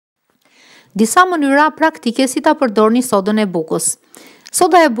Disa mënyra praktike si ta përdorni sodën e bukës.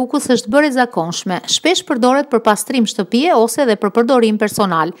 Soda e bukës është bërë e zakonshme, shpesh përdoret për pastrim shtëpie ose dhe për përdorim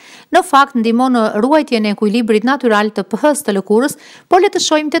personal. Në fakt, ndihmon në ruajtjen e ekuilibrit natyral të pH-s të lëkurës, por le të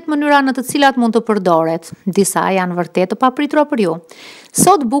shohim 8 mënyra në të cilat mund të përdoret. Disa janë vërtet të papritura për ju.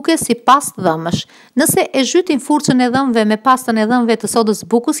 Sodë buke si pastë dhëmësh. Nëse e zhytin furçën e dhëmbëve me pastën e dhëmbëve të sodës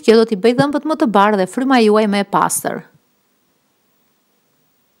bukës, kjo do t'i bëjë dhëmbët më të bardhë dhe fryma juaj më e pastër.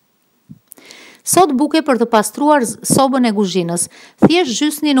 Sodë buke për të pastruar sobën e kuzhinës. Thjesht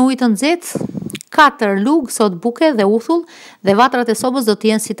zhysni në ujë të nxehtë 4 lugë sodë buke dhe uthull dhe vatrat e sobës do të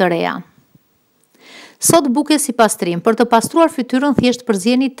jenë si të reja. Sodë buke si pastrim. Për të pastruar fytyrën thjesht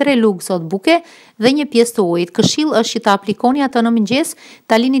përzieni 3 lugë sodë buke dhe një pjesë të ujit. Këshill është që ta aplikoni atë në mëngjes,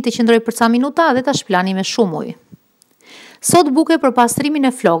 ta lini të qëndrojë për ca minuta dhe ta shplani me shumë ujë. Sodë buke për pastrimin e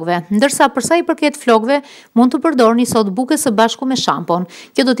flokëve. Ndërsa për sa i përket flokëve, mund të përdorni sodë buke së bashku me shampon.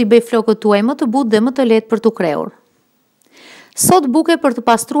 Kjo do t'i bëjë flokët tuaj më të butë dhe më të lehtë për t'u krehur. Sodë buke për të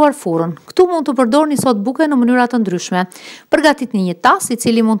pastruar furrën. Këtu mund të përdorni sodë buke në mënyra të ndryshme. Përgatitni një tas i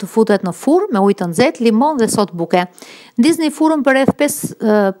cili mund të futet në furrë me ujë të nxehtë, limon dhe sodë buke. Ndizni furrën për rreth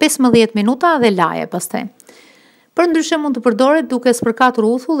 15 minuta dhe laje pastaj. Përndryshe mund të përdoret duke spërkatur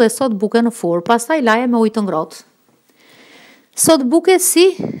uthull dhe sodë buke në furrë, pastaj laje me ujë të ngrohtë. Sodë buke si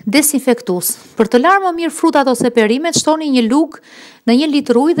desinfektues. Për të larë më mirë frutat ose perimet, shtoni një lugë në 1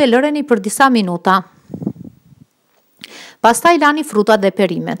 litër ujë dhe lëreni për disa minuta. Pastaj lani frutat dhe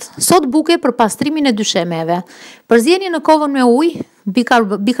perimet. Sodë buke për pastrimin e dyshemeve. Përzieni në kovën me ujë,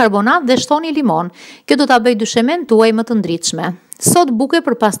 bikarbonat dhe shtoni limon. Kjo do ta bëjë dyshemen tuaj më të ndritshme. Sodë buke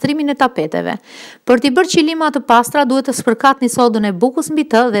për pastrimin e tapeteve. Për t'i bërë qilima të pastra, duhet të spërkatni sodën e bukës mbi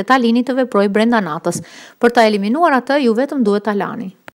të dhe ta lini të veprojë brenda natës. Për ta eliminuar atë, ju vetëm duhet ta lani.